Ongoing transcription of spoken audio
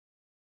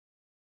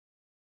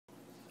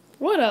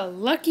What a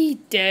lucky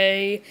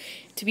day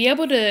to be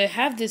able to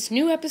have this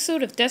new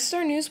episode of Death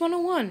Star News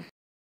 101.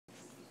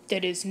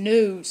 There is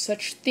no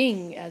such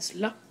thing as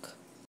luck.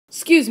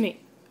 Excuse me,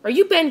 are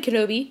you Ben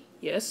Kenobi?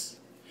 Yes.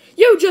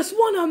 You just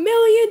won $1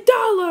 million!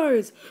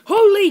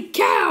 Holy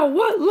cow,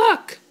 what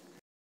luck!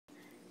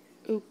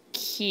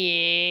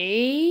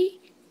 Okay.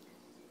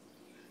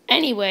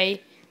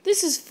 Anyway,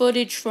 this is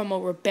footage from a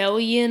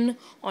rebellion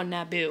on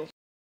Naboo.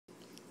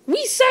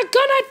 We're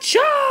gonna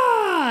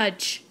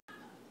charge!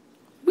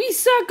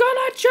 We're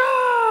gonna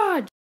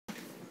charge!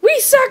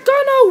 We're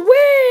gonna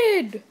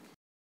win!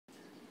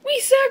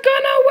 We're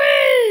gonna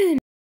win!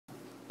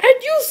 And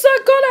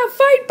you're gonna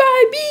fight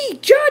by me,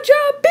 Jar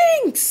Jar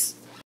Binks!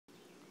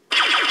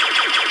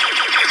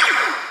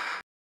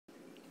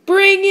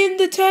 Bring in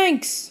the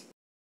tanks!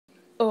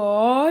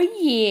 Oh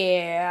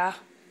yeah!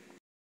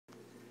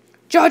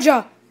 Jar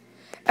Jar!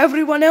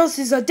 Everyone else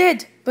is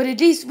dead, but at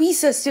least we're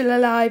still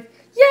alive.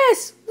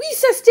 Yes,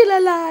 we're still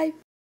alive!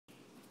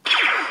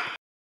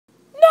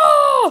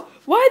 No!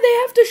 Why they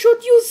have to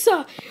shoot you,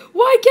 sir?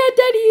 Why can't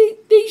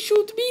they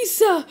shoot me,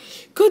 sir?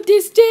 Could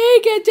this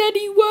day get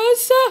any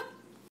worse, sir?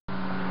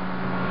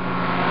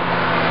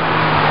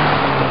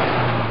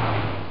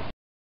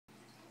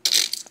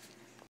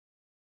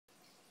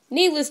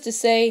 Needless to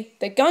say,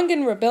 the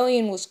Gungan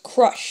Rebellion was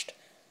crushed.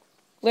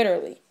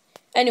 Literally.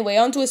 Anyway,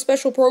 onto a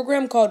special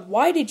program called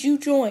Why Did You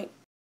Join?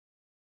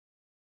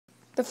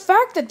 The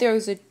fact that there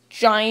was a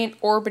giant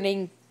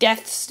orbiting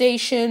death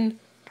station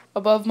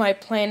above my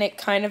planet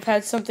kind of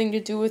had something to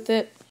do with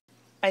it.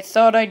 I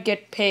thought I'd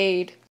get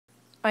paid.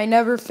 I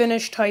never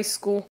finished high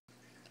school.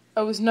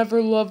 I was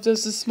never loved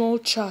as a small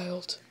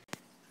child.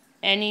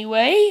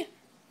 Anyway,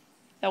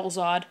 that was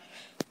odd.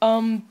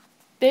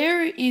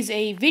 There is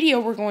a video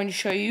we're going to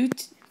show you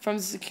from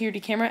the security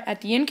camera at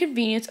the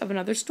inconvenience of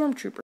another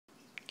stormtrooper.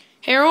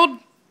 Harold,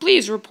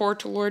 please report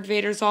to Lord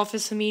Vader's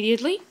office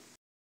immediately.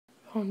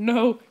 Oh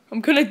no,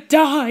 I'm gonna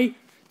die.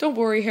 Don't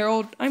worry,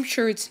 Harold. I'm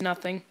sure it's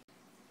nothing.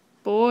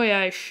 Boy,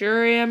 I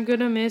sure am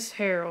gonna miss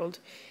Harold.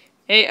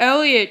 Hey,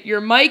 Elliot,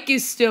 your mic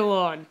is still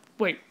on.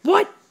 Wait,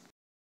 what?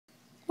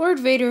 Lord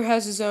Vader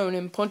has his own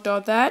input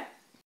on that.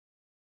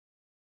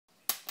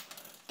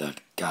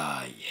 That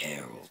guy,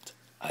 Harold,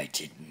 I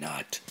did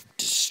not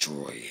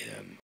destroy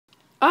him.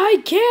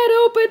 I can't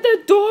open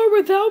the door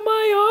without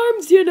my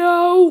arms, you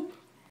know.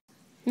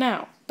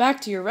 Now,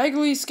 back to your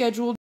regularly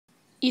scheduled...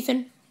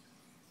 Ethan,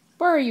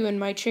 where are you in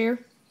my chair?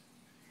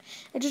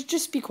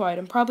 Just be quiet.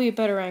 I'm probably a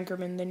better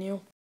anchorman than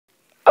you.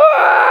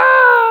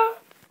 Ah!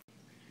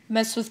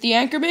 Mess with the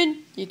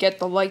anchorman, you get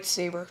the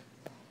lightsaber.